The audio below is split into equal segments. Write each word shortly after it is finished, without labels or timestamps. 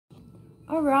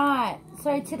Alright,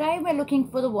 so today we're looking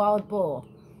for the wild boar.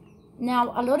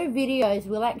 Now, a lot of videos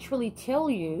will actually tell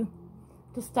you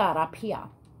to start up here.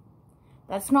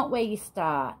 That's not where you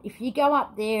start. If you go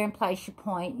up there and place your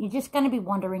point, you're just going to be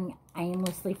wandering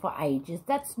aimlessly for ages.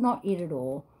 That's not it at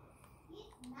all.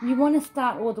 You want to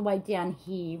start all the way down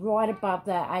here, right above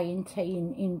the A&T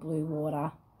in blue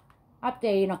water. Up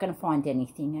there, you're not going to find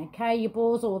anything, okay? Your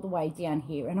boar's all the way down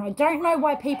here. And I don't know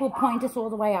why people point us all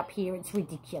the way up here. It's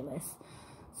ridiculous.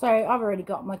 So, I've already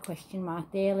got my question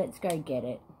mark there. Let's go get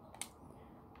it.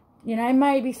 You know,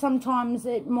 maybe sometimes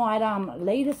it might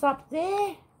lead us up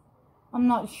there. I'm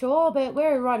not sure, but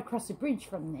we're right across the bridge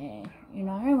from there, you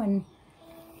know. And,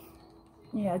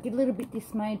 yeah, I get a little bit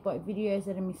dismayed by videos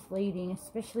that are misleading,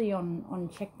 especially on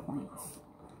checkpoints.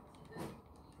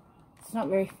 It's not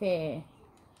very fair.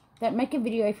 Don't make a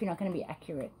video if you're not going to be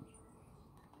accurate.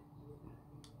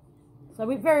 So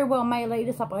we very well may lead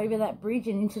us up over that bridge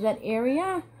and into that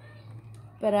area.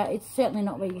 But it's certainly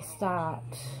not where you start.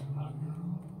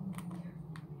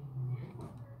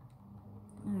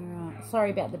 Alright,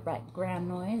 sorry about the background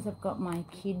noise. I've got my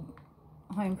kid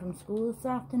home from school this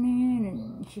afternoon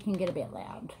and she can get a bit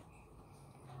loud.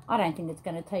 I don't think it's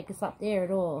going to take us up there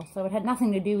at all. So it had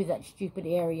nothing to do with that stupid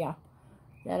area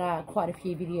that quite a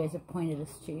few videos have pointed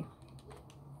us to.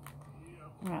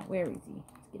 Alright, where is he?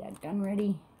 Let's get our gun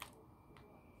ready.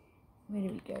 Where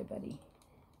do we go, buddy?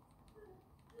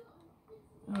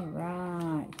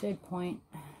 Alright, third point.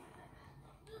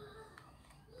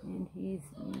 And he's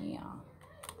near.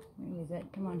 Where is it?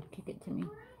 Come on, kick it to me.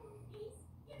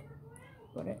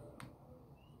 Got it.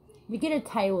 We get a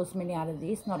talisman out of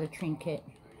this, not a trinket.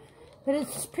 But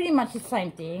it's pretty much the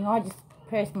same thing.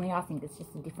 Personally, I think it's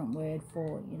just a different word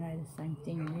for, you know, the same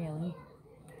thing, really.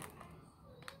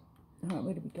 Alright,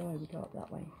 where do we go? We go up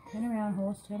that way. Turn around,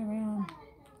 horse, turn around.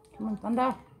 Come on,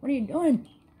 Thunder. What are you doing?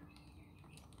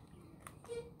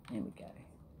 There we go.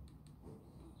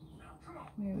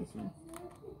 Where is he?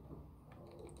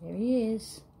 There he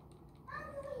is.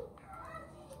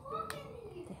 What the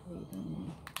hell are you doing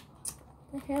there?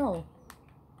 What the hell?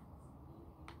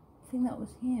 I think that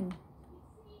was him.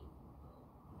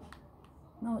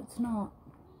 No, it's not.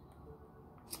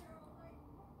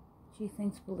 Gee,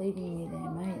 thanks for leading me there,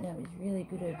 mate. That was really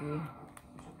good of you.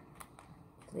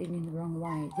 Leading me the wrong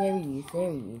way. There he is,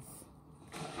 there he is.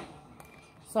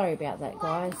 Sorry about that,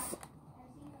 guys.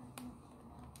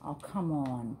 Oh, come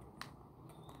on.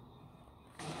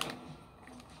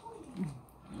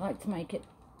 I like to make it,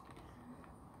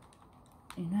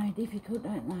 you know, difficult,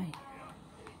 don't they?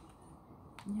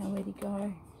 Now, where'd he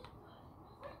go?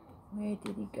 Where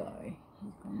did he go?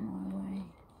 He's gone my way.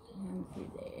 Down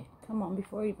through there. Come on,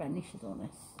 before he vanishes on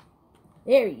us.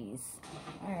 There he is.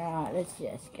 Alright, let's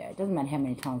just go. It doesn't matter how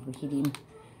many times we hit him.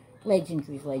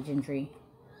 Legendary is legendary.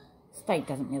 State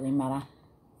doesn't really matter.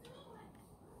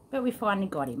 But we finally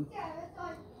got him.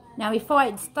 Now, if I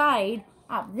had stayed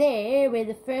up there where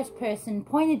the first person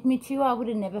pointed me to, I would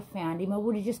have never found him. I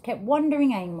would have just kept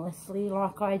wandering aimlessly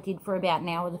like I did for about an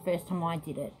hour the first time I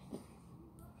did it.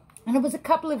 And it was a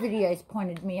couple of videos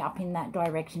pointed me up in that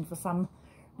direction for some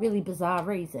really bizarre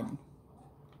reason.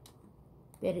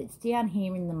 But it's down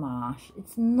here in the marsh.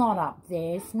 It's not up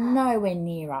there. It's nowhere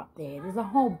near up there. There's a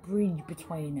whole bridge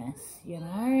between us, you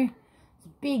know. It's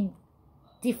a big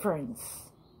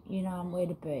difference, you know, on where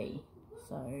to be.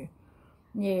 So,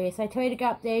 yes, I tell you to go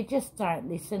up there. Just don't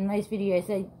listen. Those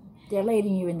videos, they're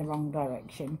leading you in the wrong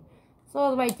direction. It's all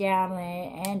the way down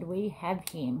there, and we have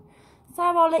him. So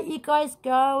I'll let you guys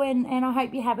go, and I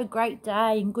hope you have a great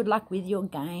day, and good luck with your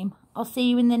game. I'll see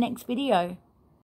you in the next video.